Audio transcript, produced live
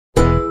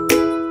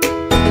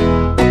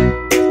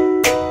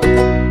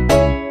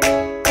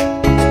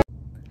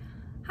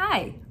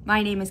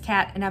My name is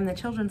Kat and I'm the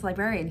children's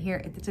librarian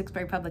here at the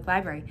Tewksbury Public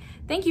Library.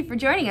 Thank you for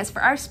joining us for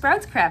our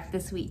Sprouts craft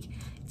this week.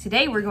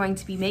 Today we're going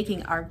to be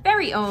making our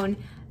very own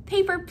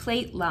paper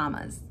plate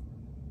llamas.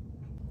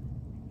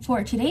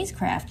 For today's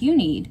craft you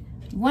need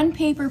one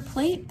paper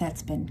plate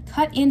that's been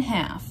cut in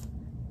half,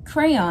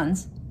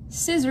 crayons,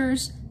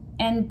 scissors,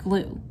 and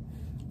glue.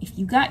 If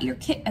you got your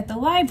kit at the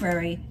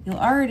library, you'll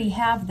already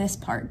have this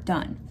part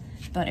done.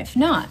 But if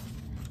not,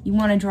 you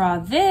want to draw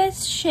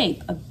this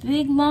shape, a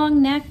big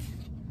long neck,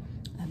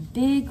 a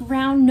big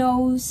round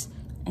nose,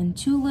 and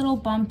two little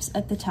bumps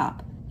at the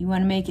top. You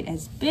want to make it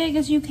as big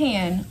as you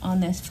can on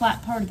this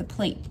flat part of the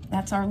plate.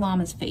 That's our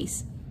llama's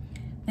face.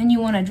 Then you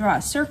want to draw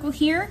a circle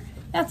here.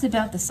 That's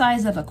about the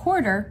size of a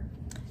quarter.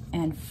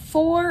 And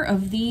 4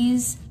 of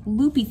these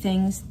loopy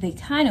things, they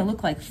kind of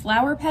look like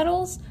flower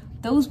petals.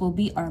 Those will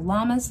be our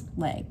llama's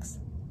legs.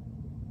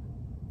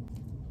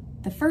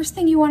 The first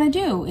thing you want to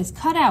do is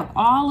cut out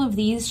all of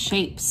these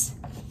shapes.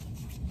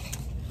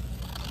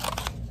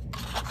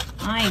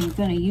 I'm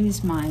going to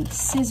use my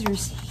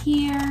scissors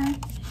here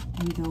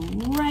and go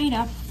right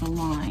up the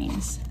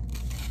lines.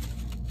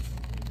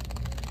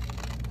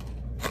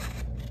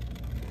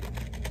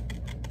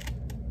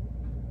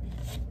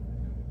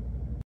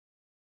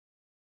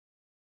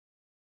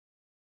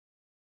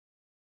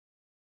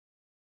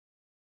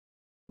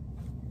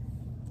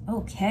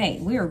 Okay,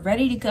 we are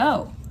ready to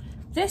go.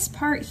 This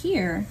part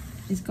here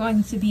is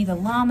going to be the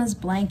llama's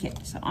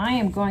blanket. So I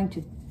am going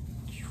to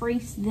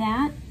trace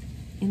that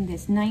in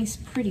this nice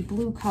pretty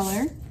blue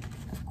color.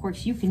 Of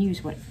course, you can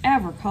use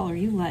whatever color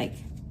you like.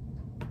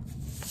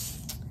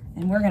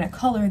 And we're going to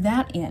color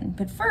that in.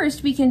 But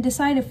first, we can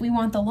decide if we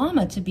want the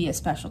llama to be a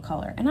special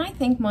color. And I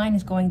think mine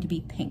is going to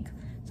be pink.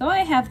 So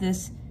I have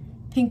this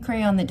pink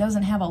crayon that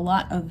doesn't have a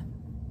lot of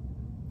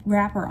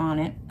wrapper on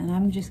it. And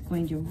I'm just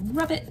going to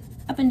rub it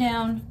up and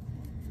down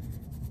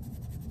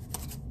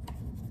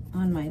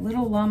on my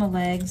little llama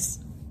legs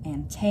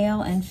and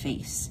tail and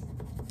face.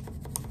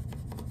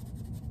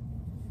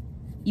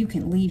 You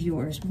can leave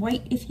yours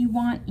white if you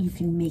want. You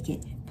can make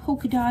it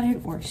polka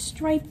dotted or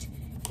striped.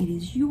 It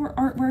is your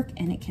artwork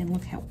and it can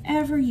look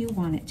however you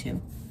want it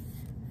to.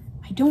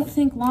 I don't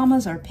think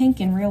llamas are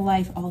pink in real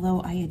life,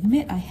 although I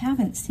admit I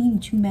haven't seen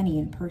too many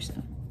in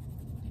person.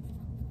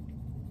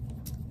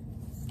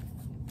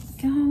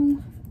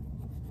 Go.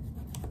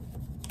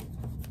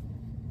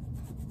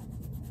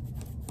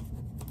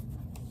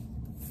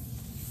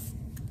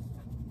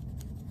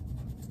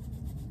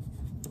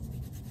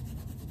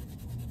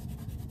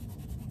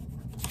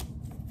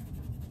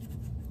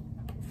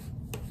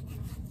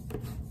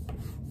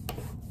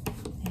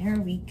 There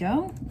we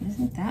go.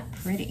 Isn't that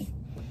pretty?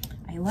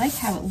 I like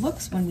how it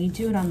looks when we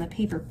do it on the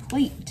paper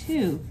plate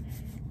too,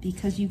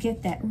 because you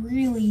get that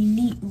really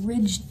neat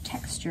ridged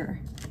texture.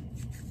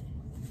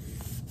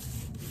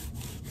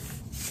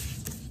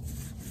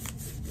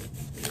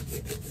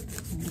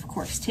 And of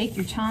course, take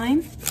your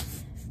time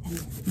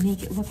and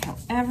make it look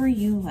however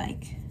you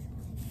like.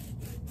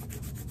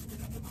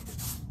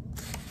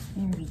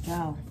 There we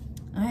go.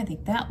 I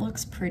think that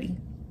looks pretty.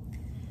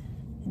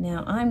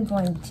 Now I'm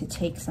going to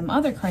take some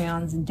other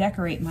crayons and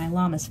decorate my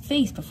llama's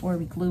face before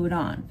we glue it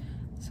on.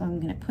 So I'm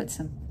going to put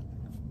some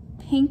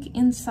pink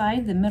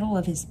inside the middle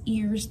of his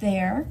ears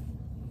there.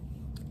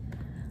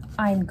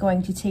 I'm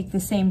going to take the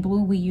same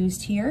blue we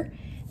used here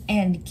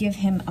and give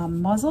him a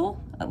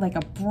muzzle, like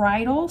a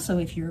bridle, so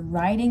if you're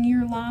riding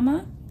your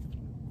llama,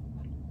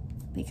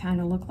 they kind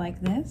of look like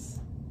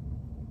this.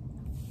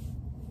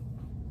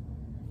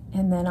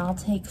 And then I'll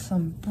take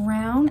some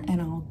brown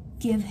and I'll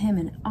give him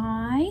an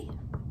eye.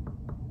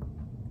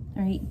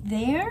 Right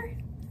there,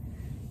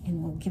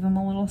 and we'll give him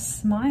a little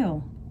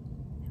smile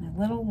and a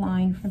little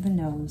line for the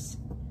nose.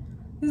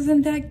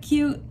 Isn't that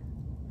cute?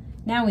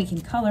 Now we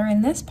can color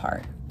in this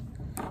part.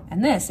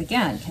 And this,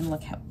 again, can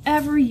look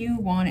however you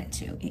want it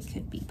to. It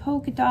could be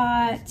polka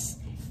dots,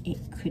 it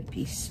could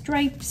be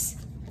stripes.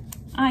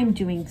 I'm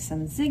doing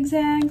some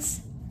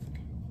zigzags,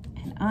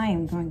 and I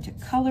am going to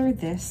color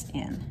this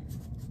in.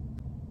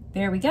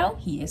 There we go,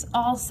 he is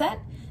all set.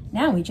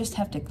 Now we just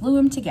have to glue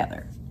him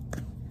together.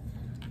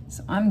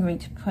 So I'm going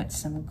to put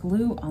some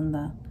glue on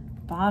the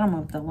bottom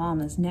of the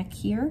llama's neck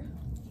here.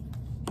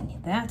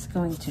 And that's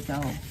going to go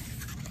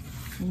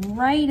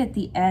right at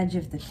the edge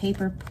of the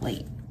paper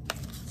plate.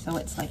 So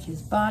it's like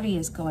his body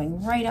is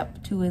going right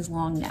up to his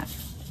long neck.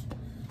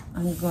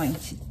 I'm going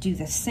to do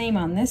the same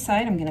on this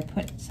side. I'm going to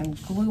put some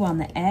glue on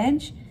the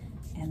edge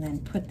and then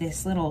put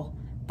this little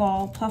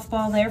ball, puff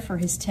ball there for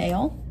his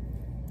tail.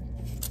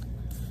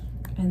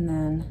 And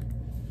then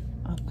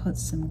I'll put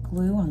some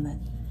glue on the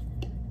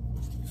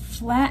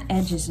flat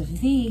edges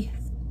of the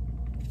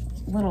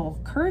little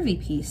curvy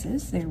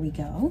pieces. There we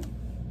go.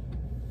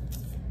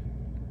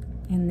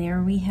 And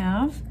there we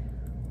have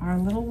our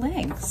little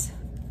legs.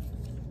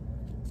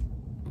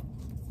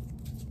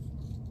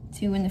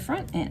 2 in the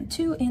front and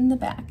 2 in the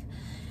back.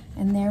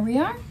 And there we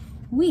are.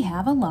 We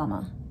have a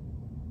llama.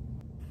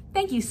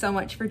 Thank you so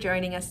much for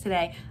joining us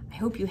today. I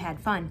hope you had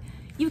fun.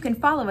 You can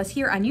follow us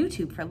here on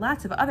YouTube for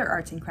lots of other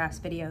arts and crafts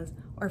videos,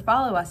 or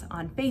follow us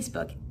on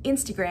Facebook,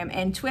 Instagram,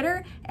 and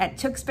Twitter at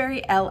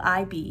Tewksbury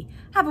LIB.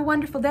 Have a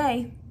wonderful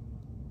day.